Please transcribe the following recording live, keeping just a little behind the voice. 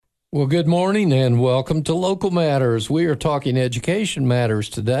Well, good morning and welcome to Local Matters. We are talking education matters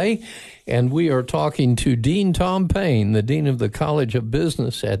today, and we are talking to Dean Tom Payne, the Dean of the College of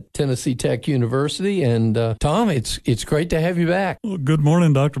Business at Tennessee Tech University. And Tom, it's great to have you back. Well, good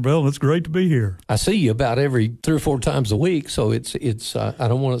morning, Dr. Bell. It's great to be here. I see you about every 3 or 4 times a week, so it's. I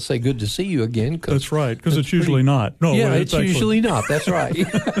don't want to say good to see you again. That's right, because it's usually not. No, yeah, it's usually not. That's right.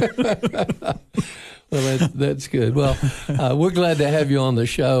 Well, that's good. Well, we're glad to have you on the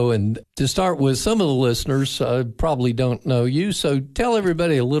show. And to start with, some of the listeners probably don't know you, so tell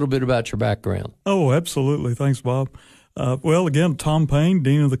everybody a little bit about your background. Oh, absolutely. Thanks, Bob. Well, again, Tom Payne,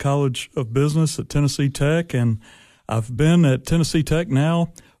 Dean of the College of Business at Tennessee Tech, and I've been at Tennessee Tech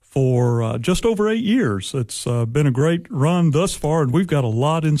now for just over 8 years. It's been a great run thus far, and we've got a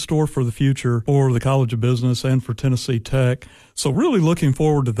lot in store for the future for the College of Business and for Tennessee Tech. So really looking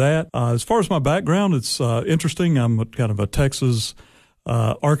forward to that. As far as my background, it's interesting. I'm kind of a Texas,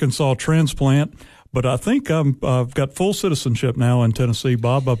 Arkansas transplant, but I think I've got full citizenship now in Tennessee,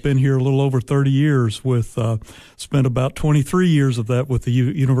 Bob. I've been here a little over 30 years spent about 23 years of that with the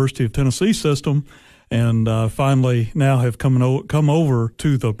University of Tennessee system. And finally now have come over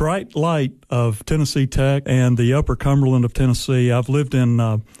to the bright light of Tennessee Tech and the Upper Cumberland of Tennessee. I've lived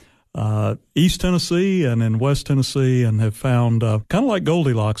in East Tennessee and in West Tennessee and have found kind of like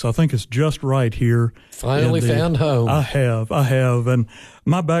Goldilocks. I think it's just right here. Finally found home. I have. And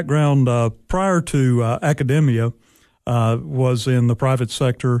my background prior to academia was in the private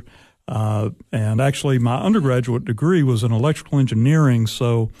sector. And actually my undergraduate degree was in electrical engineering,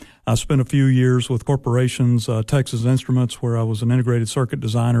 so I spent a few years with corporations, Texas Instruments, where I was an integrated circuit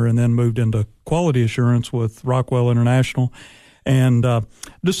designer, and then moved into quality assurance with Rockwell International, and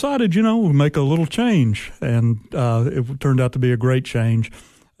decided, make a little change, and it turned out to be a great change,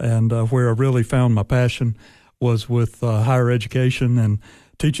 and where I really found my passion was with higher education and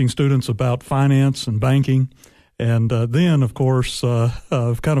teaching students about finance and banking. And then, of course, kind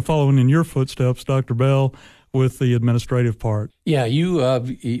of following in your footsteps, Dr. Bell, with the administrative part. Yeah, you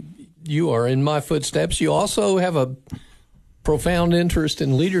are in my footsteps. You also have a profound interest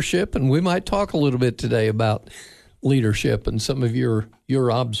in leadership, and we might talk a little bit today about leadership and some of your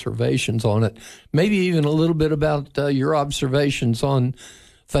observations on it. Maybe even a little bit about your observations on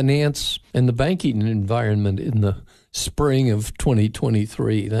finance and the banking environment in the spring of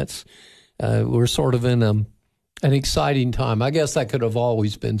 2023. That's we're sort of in an exciting time. I guess that could have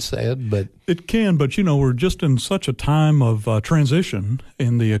always been said, but it can. But we're just in such a time of transition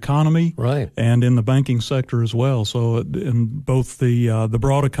in the economy, right, and in the banking sector as well. So in both the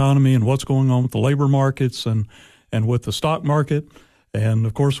broad economy and what's going on with the labor markets and with the stock market, and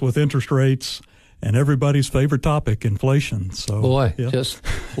of course with interest rates and everybody's favorite topic, inflation. So boy, just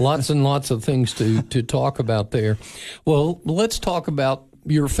lots and lots of things to talk about there. Well, let's talk about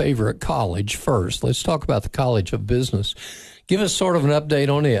your favorite college first. Let's talk about the College of Business. Give us sort of an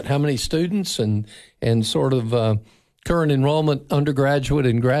update on it. How many students and sort of current enrollment, undergraduate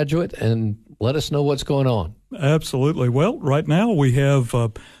and graduate, and let us know what's going on. Absolutely. Well, right now we have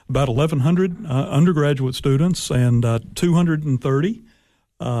about 1,100 undergraduate students and 230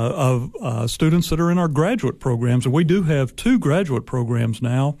 of students that are in our graduate programs. And we do have 2 graduate programs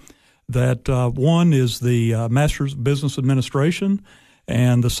now. That one is the Master's of Business Administration,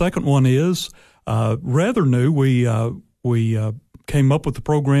 and the second one is rather new. We came up with the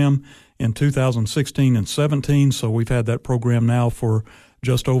program in 2016 and 17, so we've had that program now for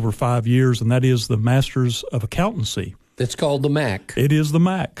just over 5 years, and that is the Master's of Accountancy. It's called the MAC. It is the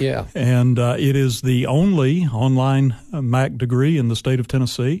MAC. Yeah. And it is the only online MAC degree in the state of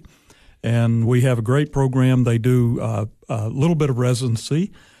Tennessee, and we have a great program. They do a little bit of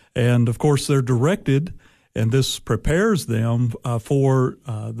residency, and, of course, they're directed, and this prepares them for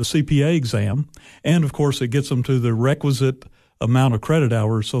the CPA exam. And, of course, it gets them to the requisite amount of credit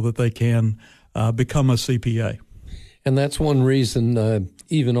hours so that they can become a CPA. And that's one reason,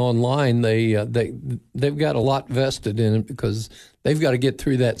 even online, they've got a lot vested in it because they've got to get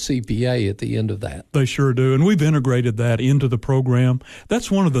through that CPA at the end of that. They sure do, and we've integrated that into the program. That's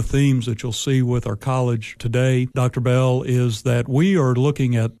one of the themes that you'll see with our college today, Dr. Bell, is that we are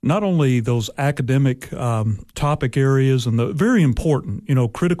looking at not only those academic topic areas and the very important,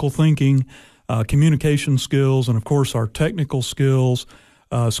 critical thinking, communication skills, and, of course, our technical skills,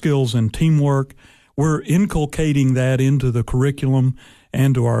 skills in teamwork. We're inculcating that into the curriculum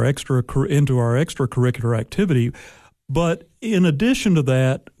and into our extracurricular activity. But in addition to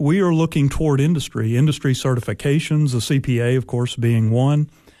that, we are looking toward industry certifications, the CPA, of course, being one,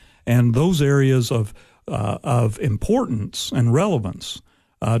 and those areas of importance and relevance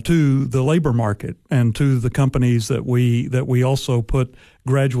to the labor market and to the companies that we also put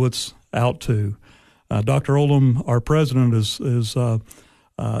graduates out to. Dr. Oldham, our president, is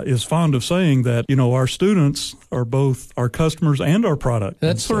fond of saying that, our students are both our customers and our product.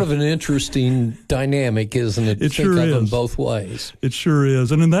 That's sort of an interesting dynamic, isn't it? It sure is. Them both ways. It sure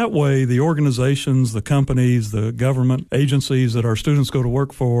is. And in that way, the organizations, the companies, the government agencies that our students go to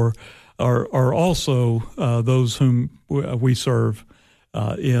work for are also those whom we serve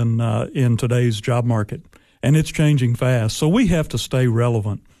in today's job market. And it's changing fast. So we have to stay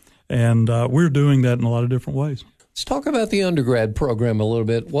relevant. And we're doing that in a lot of different ways. Let's talk about the undergrad program a little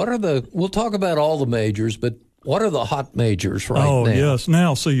bit. We'll talk about all the majors, but what are the hot majors right now? Oh, yes.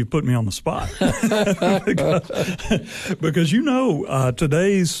 Now, so you put me on the spot. because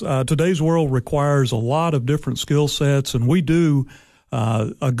today's world requires a lot of different skill sets, and we do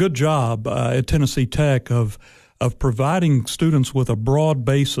a good job at Tennessee Tech of providing students with a broad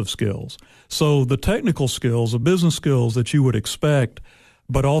base of skills. So the technical skills, the business skills that you would expect,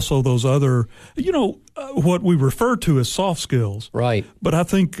 but also those other, what we refer to as soft skills. Right. But I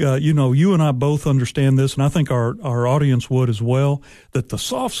think, you and I both understand this, and I think our audience would as well, that the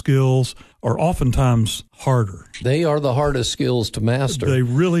soft skills are oftentimes harder. They are the hardest skills to master. They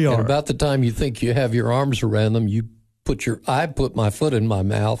really are. And about the time you think you have your arms around them, I put my foot in my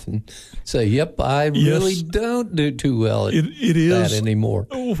mouth and say, yep, I really don't do too well at that anymore.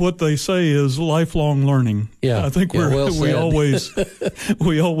 What they say is lifelong learning. Yeah. I think we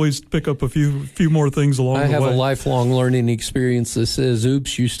always pick up a few more things along the way. I have a lifelong learning experience that says,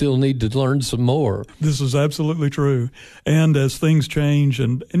 oops, you still need to learn some more. This is absolutely true. And as things change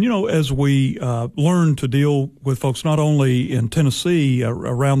and as we learn to deal with folks not only in Tennessee,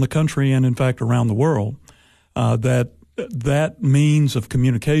 around the country and in fact around the world, that means of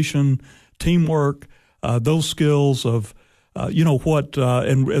communication, teamwork, those skills of,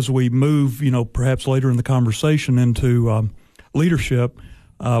 and as we move, perhaps later in the conversation into leadership,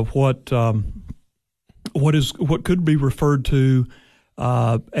 what could be referred to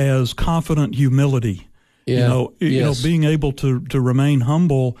as confident humility. Yeah. Being able to remain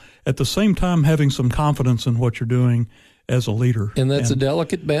humble at the same time having some confidence in what you're doing as a leader. And that's a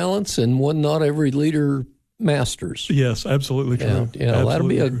delicate balance, and one not every leader masters. Yes, absolutely true. Yeah, that'll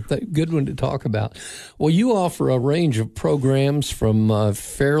be a good one to talk about. Well, you offer a range of programs from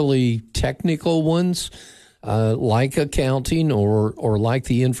fairly technical ones, like accounting or like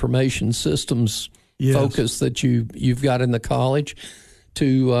the information systems focus that you've got in the college,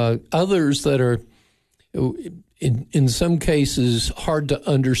 to others that are in some cases hard to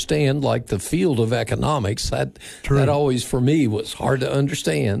understand, like the field of economics. That always, for me, was hard to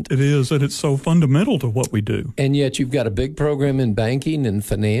understand. It is, and it's so fundamental to what we do. And yet you've got a big program in banking and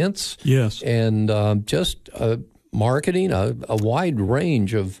finance. Yes. And just marketing, a wide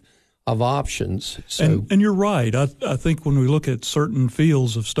range of options. So, and you're right. I think when we look at certain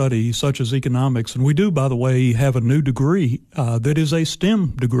fields of study, such as economics, and we do, by the way, have a new degree that is a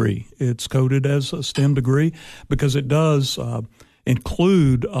STEM degree. It's coded as a STEM degree because it does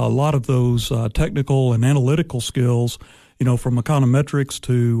include a lot of those technical and analytical skills, from econometrics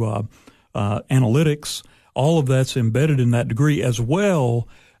to analytics. All of that's embedded in that degree, as well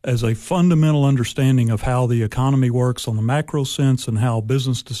as a fundamental understanding of how the economy works on the macro sense and how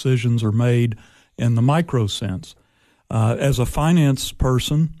business decisions are made in the micro sense. As a finance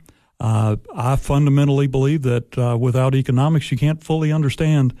person, I fundamentally believe that without economics, you can't fully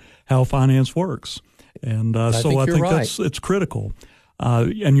understand how finance works. And so I think it's critical.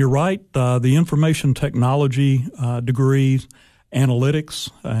 And you're right, the information technology degrees,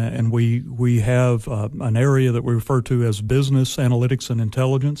 analytics, and we have an area that we refer to as business analytics and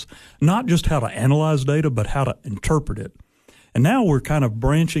intelligence, not just how to analyze data, but how to interpret it. And now we're kind of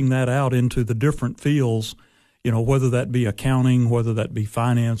branching that out into the different fields, whether that be accounting, whether that be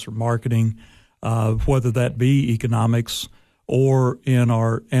finance or marketing, whether that be economics, or in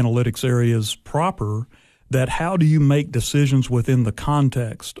our analytics areas proper, that how do you make decisions within the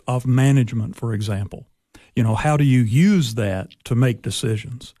context of management, for example? How do you use that to make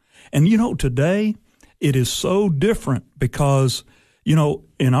decisions? And, today it is so different because,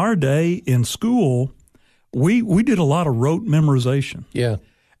 in our day in school, we did a lot of rote memorization. Yeah.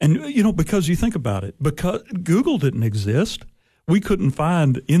 And, because you think about it, because Google didn't exist, we couldn't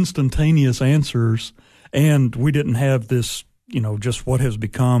find instantaneous answers, and we didn't have this, just what has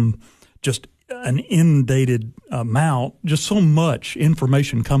become just an inundated amount, just so much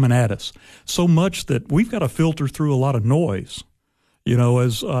information coming at us, so much that we've got to filter through a lot of noise.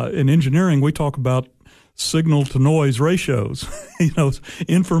 As in engineering, we talk about signal to noise ratios,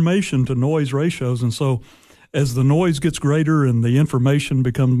 information to noise ratios. And so as the noise gets greater and the information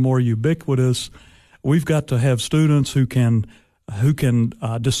becomes more ubiquitous, we've got to have students who can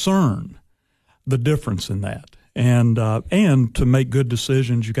discern the difference in that. And to make good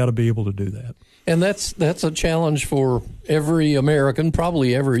decisions, you got to be able to do that. And that's a challenge for every American,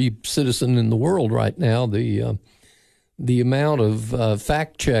 probably every citizen in the world right now. The amount of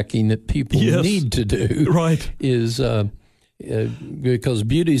fact checking that people need to do, right, is because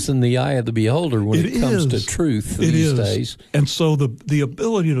beauty's in the eye of the beholder when it comes to truth these days. And so the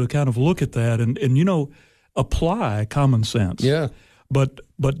ability to kind of look at that and apply common sense. Yeah. But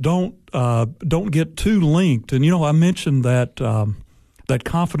don't get too linked. And I mentioned that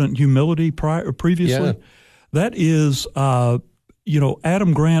confident humility previously. Yeah. That is,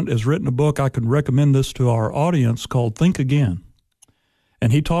 Adam Grant has written a book. I can recommend this to our audience called Think Again.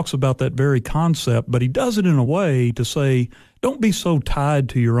 And he talks about that very concept, but he does it in a way to say, don't be so tied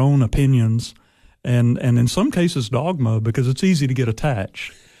to your own opinions and in some cases dogma, because it's easy to get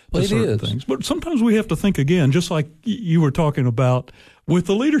attached to certain things. But sometimes we have to think again, just like you were talking about with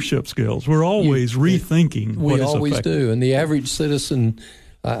the leadership skills. We're always rethinking what is effective. We always do. And the average citizen,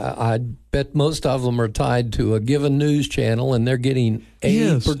 I bet most of them are tied to a given news channel, and they're getting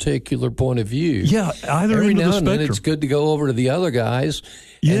a particular point of view. Yeah, either every end now of the and spectrum. then it's good to go over to the other guys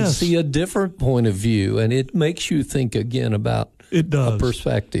and see a different point of view, and it makes you think again about a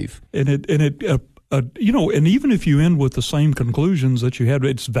perspective. And and even if you end with the same conclusions that you had,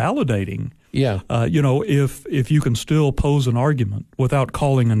 it's validating. Yeah. If you can still pose an argument without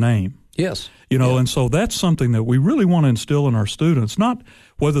calling a name. Yes. And so that's something that we really want to instill in our students, not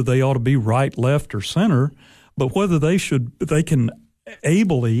whether they ought to be right, left, or center, but whether they can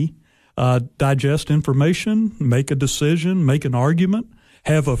ably digest information, make a decision, make an argument,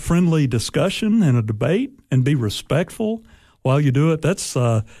 have a friendly discussion and a debate, and be respectful while you do it. That's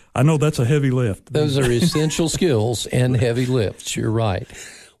I know that's a heavy lift. Those are essential skills and heavy lifts. You're right.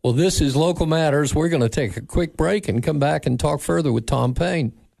 Well, this is Local Matters. We're going to take a quick break and come back and talk further with Tom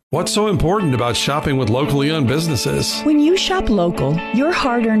Payne. What's so important about shopping with locally owned businesses? When you shop local, your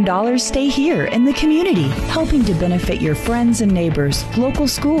hard-earned dollars stay here in the community, helping to benefit your friends and neighbors, local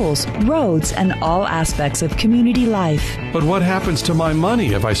schools, roads, and all aspects of community life. But what happens to my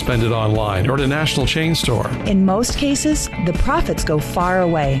money if I spend it online or at a national chain store? In most cases, the profits go far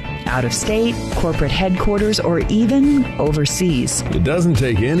away, out of state, corporate headquarters, or even overseas. It doesn't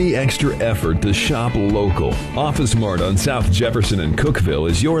take any extra effort to shop local. Office Mart on South Jefferson and Cookeville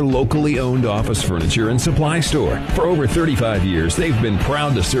is your locally owned office furniture and supply store. For over 35 years, they've been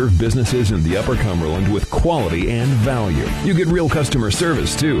proud to serve businesses in the Upper Cumberland with quality and value. You get real customer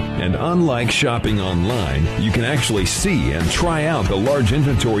service, too. And unlike shopping online, you can actually see and try out the large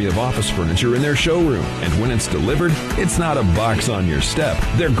inventory of office furniture in their showroom. And when it's delivered, it's not a box on your step.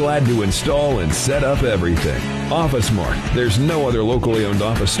 They're glad to install and set up everything. Office Mart. There's no other locally owned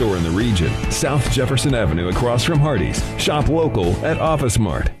office store in the region. South Jefferson Avenue across from Hardee's. Shop local at Office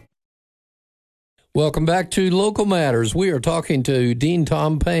Mart. Welcome back to Local Matters. We are talking to Dean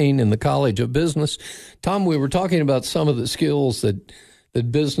Tom Payne in the College of Business. Tom, we were talking about some of the skills that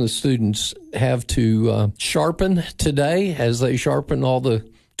business students have to sharpen today as they sharpen all the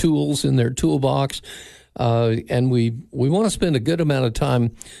tools in their toolbox. And we want to spend a good amount of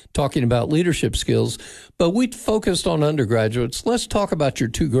time talking about leadership skills, but we focused on undergraduates. Let's talk about your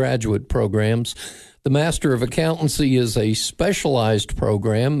two graduate programs. The Master of Accountancy is a specialized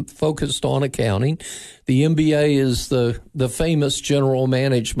program focused on accounting. The MBA is the famous general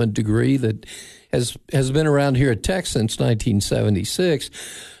management degree that has been around here at Tech since 1976.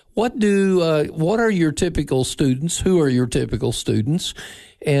 What are your typical students? Who are your typical students?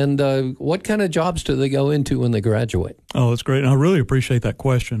 And what kind of jobs do they go into when they graduate? Oh, that's great. And I really appreciate that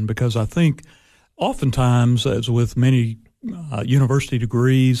question, because I think oftentimes, as with many university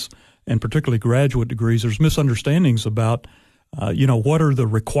degrees, and particularly graduate degrees, there's misunderstandings about, what are the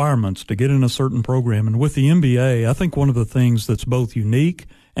requirements to get in a certain program. And with the MBA, I think one of the things that's both unique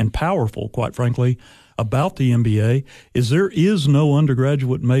and powerful, quite frankly, about the MBA is there is no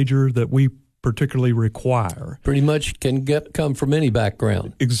undergraduate major that we particularly require. Pretty much can come from any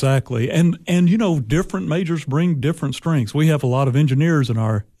background. Exactly. And different majors bring different strengths. We have a lot of engineers in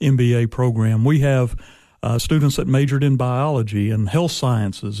our MBA program. We have students that majored in biology and health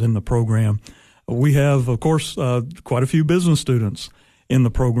sciences in the program. We have, of course, quite a few business students in the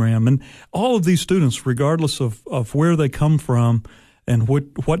program. And all of these students, regardless of where they come from and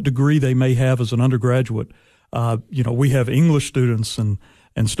what degree they may have as an undergraduate, we have English students and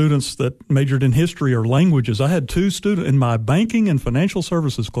students that majored in history or languages. I had two students in my banking and financial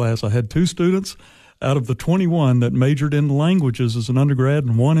services class. I had two students out of the 21 that majored in languages as an undergrad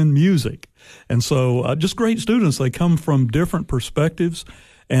and 1 in music. And so just great students. They come from different perspectives,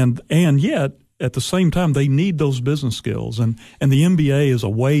 and yet at the same time they need those business skills. And the MBA is a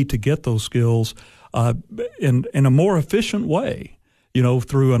way to get those skills in a more efficient way,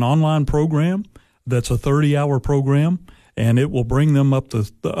 through an online program that's a 30-hour program, and it will bring them up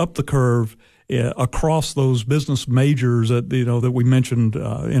the curve across those business majors that we mentioned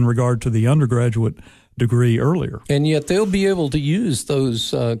in regard to the undergraduate degree earlier. And yet they'll be able to use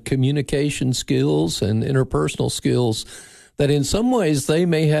those communication skills and interpersonal skills that in some ways they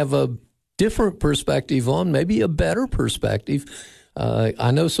may have a different perspective on, maybe a better perspective.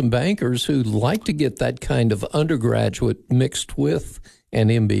 I know some bankers who like to get that kind of undergraduate mixed with an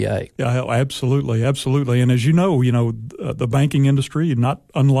MBA. Yeah, absolutely. And as you know, the banking industry, not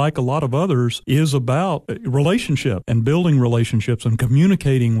unlike a lot of others, is about relationship and building relationships and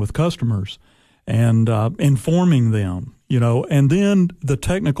communicating with customers and informing them, and then the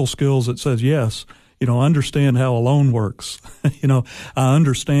technical skills that says, yes, understand how a loan works. I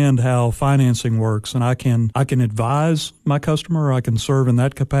understand how financing works, and I can advise my customer. I can serve in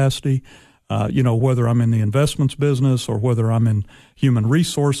that capacity. Whether I'm in the investments business or whether I'm in human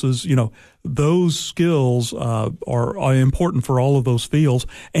resources, those skills are important for all of those fields.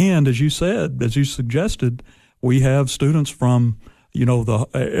 And as you suggested, we have students from,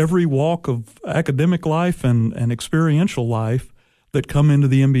 every walk of academic life and experiential life that come into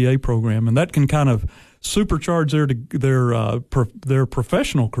the MBA program, and that can kind of supercharge their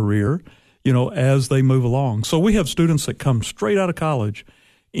professional career, as they move along. So we have students that come straight out of college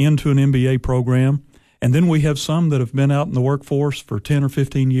into an MBA program, and then we have some that have been out in the workforce for 10 or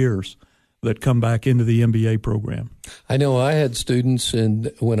 15 years that come back into the MBA program. I know I had students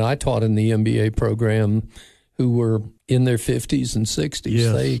when I taught in the MBA program who were in their 50s and 60s.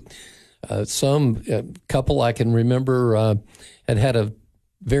 Yes. A couple I can remember had a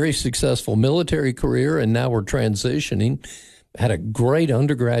very successful military career and now were transitioning, had a great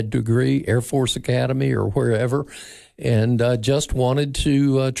undergrad degree, Air Force Academy or wherever, and just wanted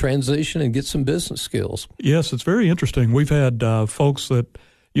to transition and get some business skills. Yes, it's very interesting. We've had folks that,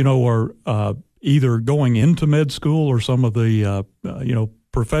 are either going into med school or some of the,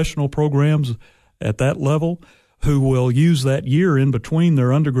 professional programs at that level who will use that year in between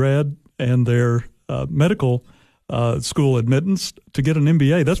their undergrad and their medical school admittance to get an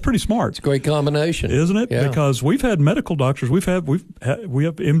MBA. That's pretty smart. It's a great combination, isn't it? Yeah. Because we've had medical doctors, we have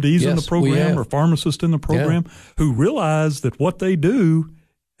MDs in the program or pharmacists in the program who realize that what they do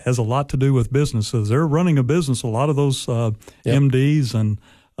has a lot to do with businesses. They're running a business. A lot of those MDs and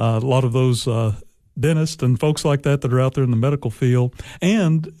a lot of those dentists and folks like that are out there in the medical field,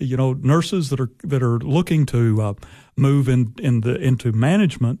 and nurses that are looking to move into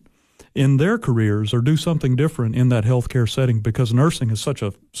management in their careers or do something different in that healthcare setting, because nursing is such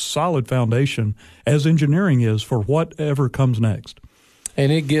a solid foundation, as engineering is, for whatever comes next.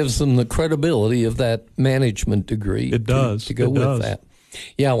 And it gives them the credibility of that management degree. It does. To go with that.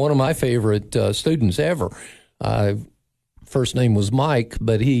 Yeah, one of my favorite students ever, first name was Mike,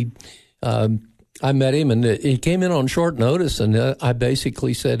 but I met him, and he came in on short notice, and I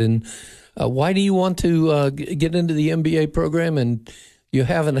basically said, why do you want to get into the MBA program? And you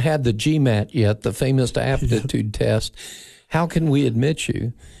haven't had the GMAT yet, the famous aptitude test. How can we admit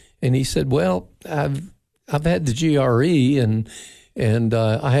you? And he said, well, I've had the GRE, and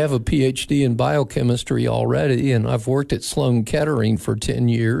I have a PhD in biochemistry already, and I've worked at Sloan Kettering for 10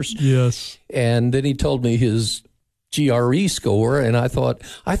 years. Yes. And then he told me his GRE score, and I thought,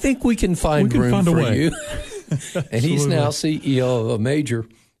 I think we can find room for you. And he's now CEO of a major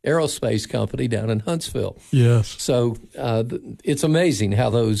aerospace company down in Huntsville. Yes. So it's amazing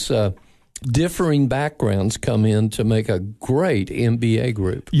how those differing backgrounds come in to make a great MBA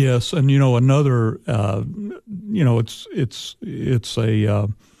group. Yes, and another, it's a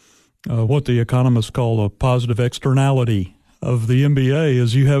what the economists call a positive externality of the MBA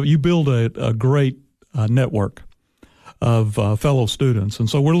is you build a great network of fellow students. And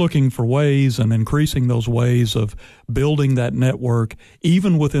so we're looking for ways and increasing those ways of building that network,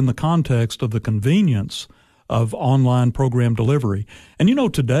 even within the context of the convenience of online program delivery. And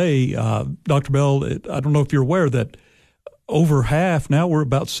today, Dr. Bell, I don't know if you're aware that over half, now we're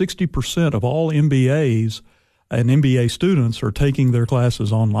about 60% of all MBAs and MBA students are taking their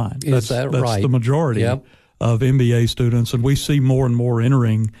classes online. That's right? That's the majority of MBA students, and we see more and more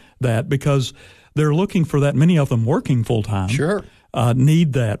entering that because they're looking for that. Many of them working full-time. Sure.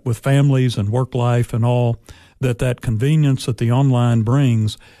 Need that with families and work life and all, that convenience that the online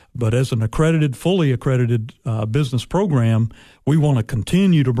brings. But as an fully accredited business program, we want to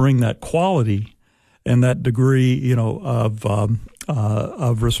continue to bring that quality and that degree,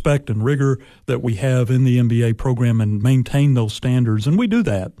 of respect and rigor that we have in the MBA program and maintain those standards. And we do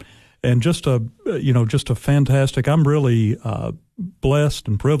that. And just a fantastic, I'm really blessed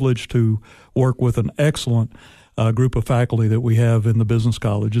and privileged to work with an excellent group of faculty that we have in the business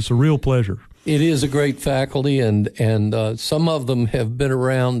college. It's a real pleasure. It is a great faculty, and some of them have been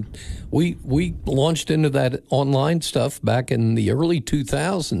around. We launched into that online stuff back in the early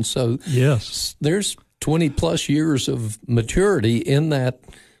 2000s, so yes, there's 20-plus years of maturity in that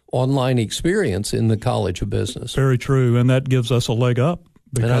online experience in the College of Business. Very true, and that gives us a leg up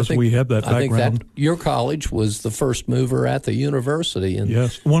because we have that background. I think that your college was the first mover at the university. And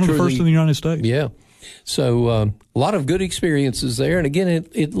yes, one of the first in the United States. Yeah. So a lot of good experiences there. And again,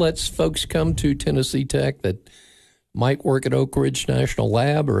 it lets folks come to Tennessee Tech that might work at Oak Ridge National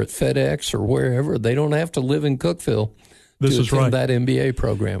Lab or at FedEx or wherever. They don't have to live in Cookeville to attend that MBA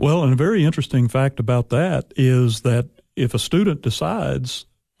program. Well, and a very interesting fact about that is that if a student decides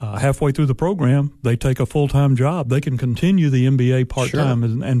halfway through the program they take a full-time job, they can continue the MBA part-time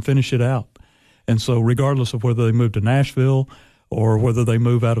and finish it out. And so regardless of whether they move to Nashville or whether they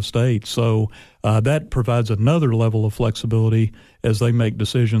move out of state. So that provides another level of flexibility as they make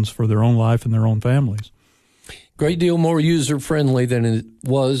decisions for their own life and their own families. Great deal more user-friendly than it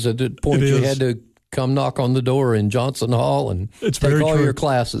was at the point you had to come knock on the door in Johnson Hall and take all your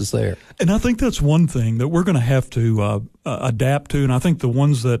classes there. And I think that's one thing that we're going to have to adapt to, and I think the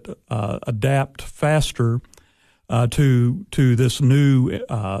ones that adapt faster to this new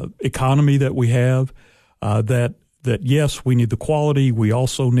economy that we have, that yes, we need the quality, we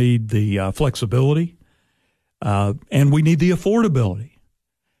also need the flexibility, and we need the affordability.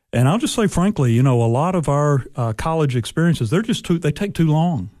 And I'll just say frankly, a lot of our college experiences, they take too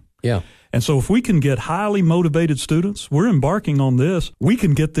long. Yeah. And so if we can get highly motivated students, we're embarking on this, we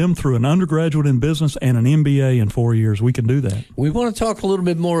can get them through an undergraduate in business and an MBA in 4 years. We can do that. We want to talk a little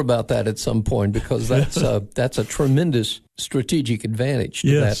bit more about that at some point because that's a tremendous strategic advantage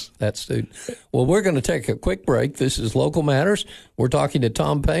to that student. Well, we're going to take a quick break. This is Local Matters. We're talking to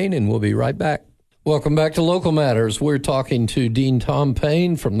Tom Payne, and we'll be right back. Welcome back to Local Matters. We're talking to Dean Tom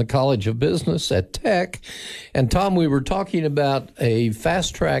Payne from the College of Business at Tech. And Tom, we were talking about a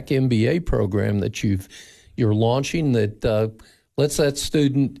fast-track MBA program that you're launching that lets that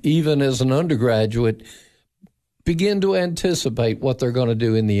student, even as an undergraduate, begin to anticipate what they're going to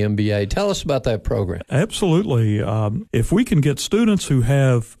do in the MBA. Tell us about that program. Absolutely. If we can get students who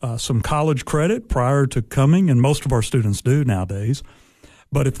have some college credit prior to coming, and most of our students do nowadays,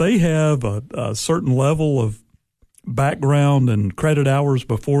 but if they have a certain level of background and credit hours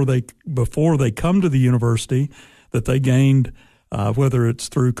before they come to the university that they gained, whether it's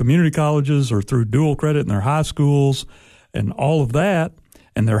through community colleges or through dual credit in their high schools and all of that,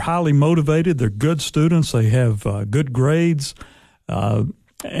 and they're highly motivated, they're good students, they have good grades,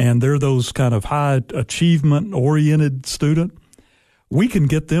 and they're those kind of high achievement-oriented student, we can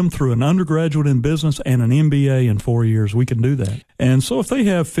get them through an undergraduate in business and an MBA in 4 years. We can do that. And so if they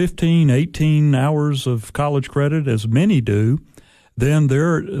have 15, 18 hours of college credit, as many do, then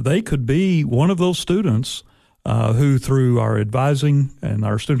they could be one of those students who, through our advising and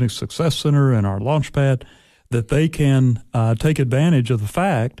our Student Success Center and our Launchpad, that they can take advantage of the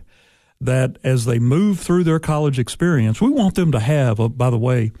fact that as they move through their college experience, we want them to have, by the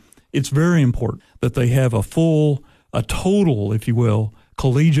way, it's very important that they have a total, if you will,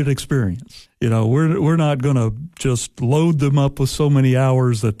 collegiate experience. We're not going to just load them up with so many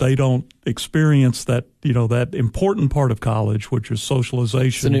hours that they don't experience that, that important part of college, which is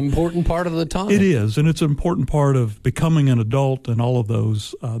socialization. It's an important part of the time. It is, and it's an important part of becoming an adult and all of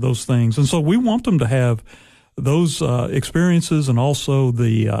those things. And so we want them to have those experiences and also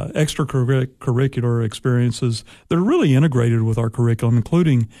the extracurricular experiences that are really integrated with our curriculum,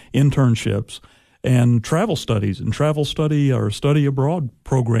 including internships and travel studies and travel study or study abroad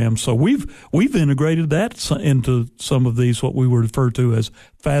programs. So we've integrated that into some of these, what we would refer to as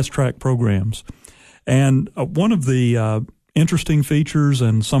fast track programs. And one of the interesting features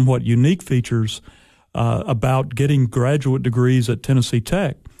and somewhat unique features about getting graduate degrees at Tennessee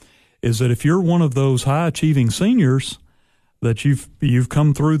Tech is that if you're one of those high achieving seniors that you've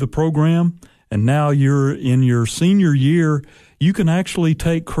come through the program and now you're in your senior year, you can actually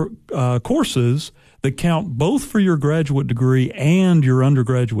take courses that count both for your graduate degree and your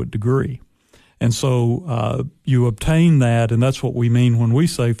undergraduate degree. And so you obtain that, and that's what we mean when we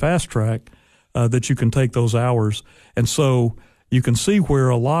say fast track, that you can take those hours. And so you can see where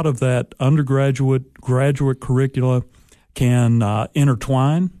a lot of that undergraduate, graduate curricula can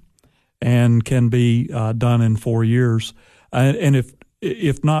intertwine and can be done in 4 years. And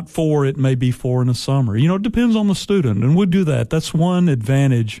if not 4, it may be 4 in the summer. It depends on the student, and we do that. That's one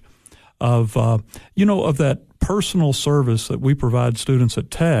advantage of of that personal service that we provide students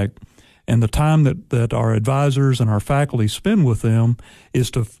at Tech, and the time that our advisors and our faculty spend with them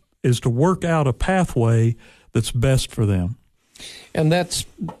is to work out a pathway that's best for them. And that's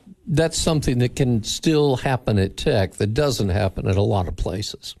something that can still happen at Tech that doesn't happen at a lot of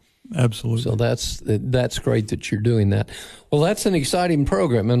places. Absolutely. So that's great that you're doing that. Well, that's an exciting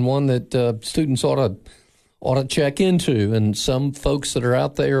program and one that students ought to check into. And some folks that are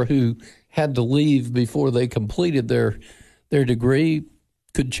out there who had to leave before they completed their degree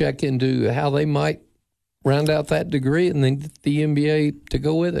could check into how they might round out that degree and then get the MBA to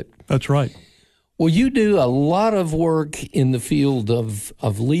go with it. That's right. Well, you do a lot of work in the field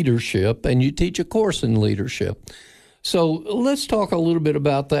of leadership, and you teach a course in leadership. So let's talk a little bit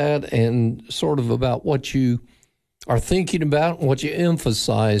about that and sort of about what you are thinking about and what you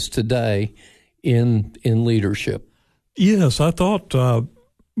emphasize today in leadership. Yes, I thought,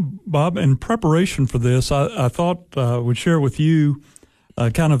 Bob, in preparation for this, I thought I would share with you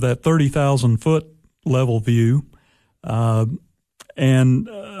kind of that 30,000-foot level view and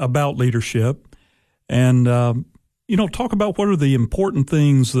about leadership. And, talk about what are the important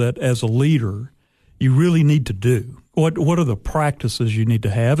things that as a leader you really need to do. What are the practices you need to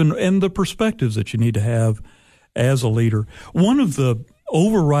have and the perspectives that you need to have as a leader. One of the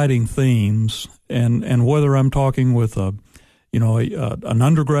overriding themes, and whether I'm talking with an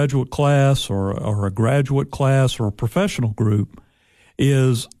undergraduate class or a graduate class or a professional group,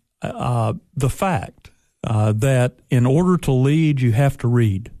 is the fact that in order to lead, you have to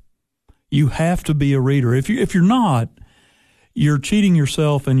read. You have to be a reader. If you're not, you're cheating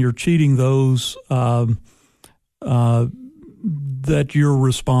yourself and you're cheating those that you're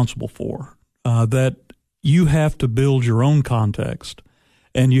responsible for. That you have to build your own context,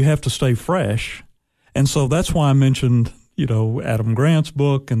 and you have to stay fresh. And so that's why I mentioned Adam Grant's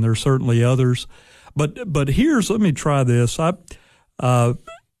book, and there's certainly others. But let me try this.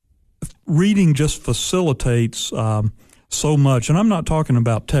 Reading just facilitates so much, and I'm not talking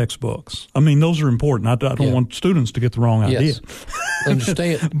about textbooks. I mean, those are important. I don't want students to get the wrong idea. Yes.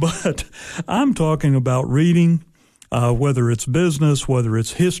 Understand. But I'm talking about reading, whether it's business, whether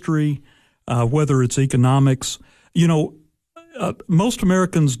it's history, whether it's economics. Most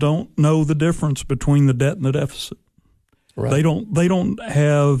Americans don't know the difference between the debt and the deficit. Right. They don't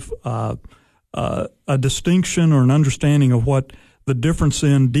have a distinction or an understanding of what the difference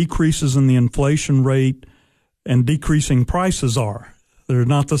in decreases in the inflation rate and decreasing prices are. They're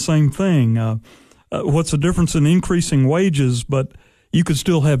not the same thing. What's the difference in increasing wages, but you could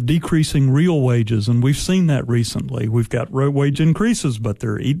still have decreasing real wages, and we've seen that recently. We've got wage increases, but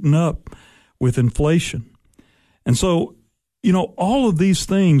they're eaten up with inflation. And so, all of these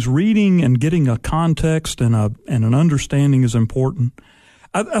things, reading and getting a context and an understanding is important.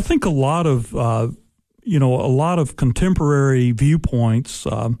 I think a lot of contemporary viewpoints,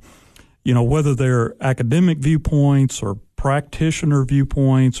 whether they're academic viewpoints or practitioner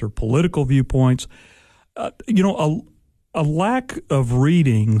viewpoints or political viewpoints, a lack of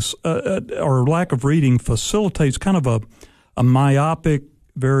readings or lack of reading facilitates kind of a myopic,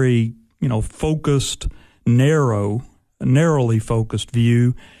 very focused, narrowly focused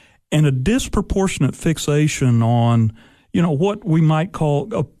view, and a disproportionate fixation on what we might call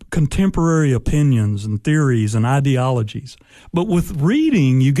contemporary opinions and theories and ideologies. But with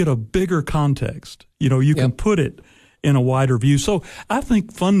reading, you get a bigger context. You can put it in a wider view. So I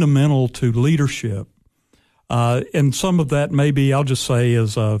think fundamental to leadership, and some of that maybe I'll just say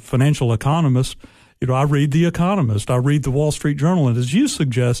as a financial economist, I read The Economist, I read the Wall Street Journal, and as you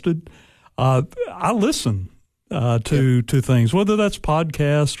suggested, I listen to things, whether that's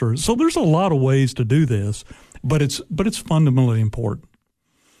podcasts or so. There's a lot of ways to do this, but it's fundamentally important.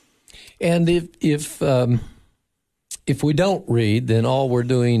 And if we don't read, then all we're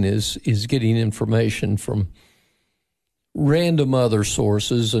doing is getting information from random other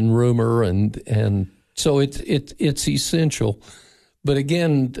sources and rumor, and so it's essential. But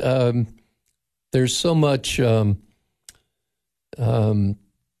again, there's so much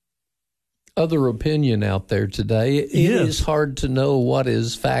other opinion out there today. It is hard to know what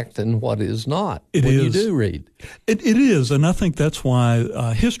is fact and what is not you do read. It is, and I think that's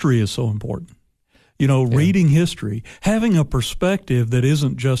why history is so important. Reading history, having a perspective that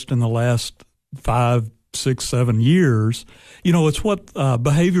isn't just in the last 5, 6, 7 years. It's what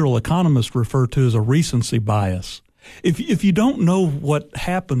behavioral economists refer to as a recency bias. If you don't know what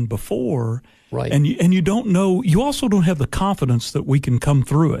happened before, right, and you don't know, you also don't have the confidence that we can come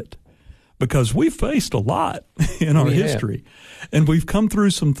through it. because we've faced a lot in our history. And we've come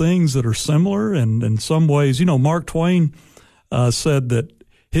through some things that are similar, and in some ways, Mark Twain said that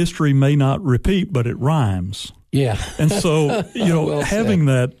history may not repeat, but it rhymes. Yeah. And so, Well having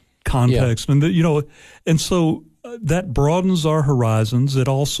that context, and and so that broadens our horizons. It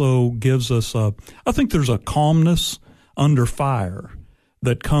also gives us I think there's a calmness under fire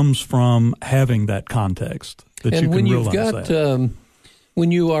that comes from having that context that you can realize that. When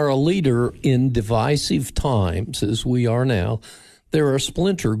you are a leader in divisive times, as we are now, there are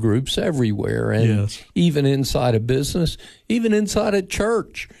splinter groups everywhere, and even inside a business, even inside a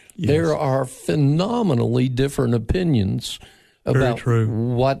church, there are phenomenally different opinions about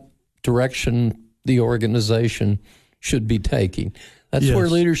what direction the organization should be taking. That's where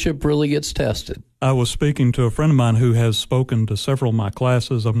leadership really gets tested. I was speaking to a friend of mine who has spoken to several of my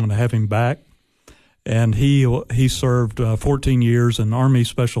classes. I'm going to have him back. And he served 14 years in Army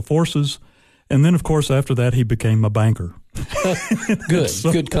Special Forces. And then, of course, after that, he became a banker.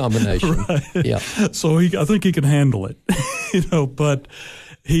 Good combination. Right. Yeah. So I think he can handle it, but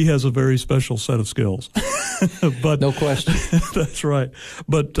he has a very special set of skills. But no question. That's right.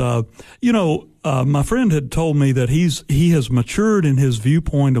 But, my friend had told me that he has matured in his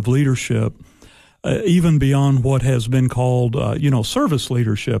viewpoint of leadership, even beyond what has been called, service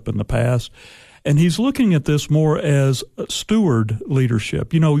leadership in the past. And he's looking at this more as steward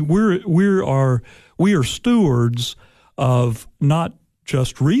leadership. We are stewards of not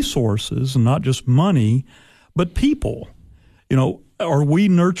just resources and not just money, but people. Are we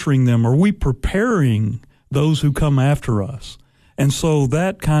nurturing them? Are we preparing those who come after us? And so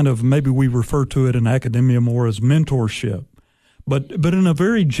that kind of, maybe we refer to it in academia more as mentorship, but in a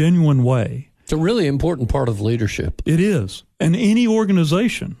very genuine way. It's a really important part of leadership. It is. And any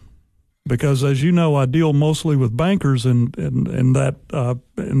organization. Because, as you know, I deal mostly with bankers in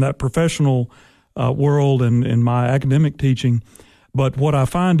that professional world and in my academic teaching. But what I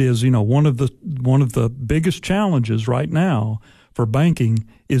find is, one of the biggest challenges right now for banking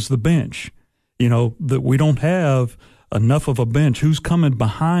is the bench. That we don't have enough of a bench. Who's coming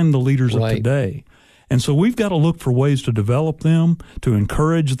behind the leaders of today? And so we've got to look for ways to develop them, to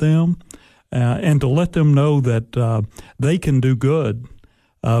encourage them, and to let them know that they can do good.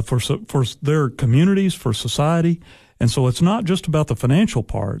 For their communities, for society. And so it's not just about the financial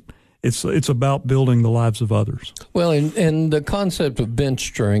part. It's about building the lives of others. Well, and the concept of bench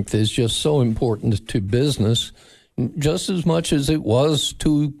strength is just so important to business, just as much as it was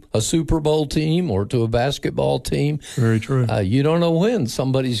to a Super Bowl team or to a basketball team. Very true. You don't know when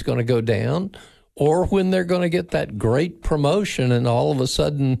somebody's going to go down or when they're going to get that great promotion and all of a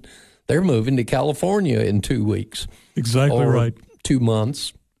sudden they're moving to California in 2 weeks. Exactly right. 2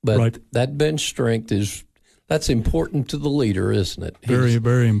 months, but that bench strength that's important to the leader, isn't it? Very,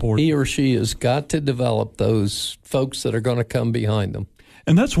 very important. He or she has got to develop those folks that are going to come behind them.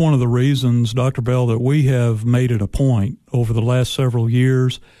 And that's one of the reasons, Dr. Bell, that we have made it a point over the last several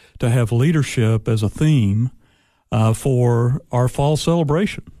years to have leadership as a theme for our fall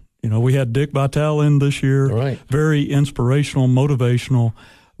celebration. We had Dick Vitale in this year, very inspirational, motivational,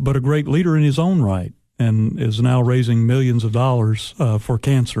 but a great leader in his own right. And is now raising millions of dollars for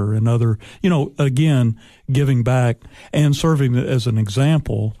cancer and other, again, giving back and serving as an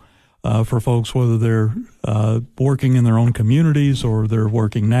example for folks, whether they're working in their own communities or they're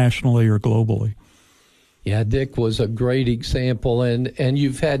working nationally or globally. Yeah, Dick was a great example, and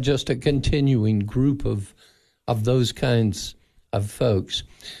you've had just a continuing group of those kinds of folks.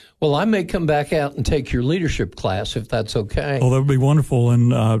 Well, I may come back out and take your leadership class if that's okay. Oh, that would be wonderful,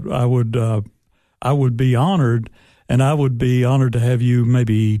 and I would be honored, and I would be honored to have you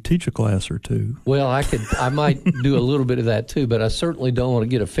maybe teach a class or two. Well, I might do a little bit of that too, but I certainly don't want to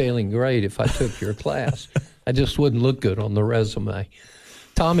get a failing grade if I took your class. I just wouldn't look good on the resume.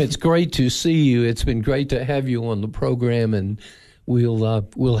 Tom, it's great to see you. It's been great to have you on the program, and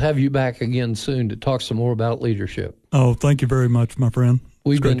we'll have you back again soon to talk some more about leadership. Oh, thank you very much, my friend.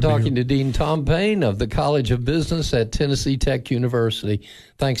 We've been talking to Dean Tom Payne of the College of Business at Tennessee Tech University.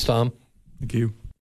 Thanks, Tom. Thank you.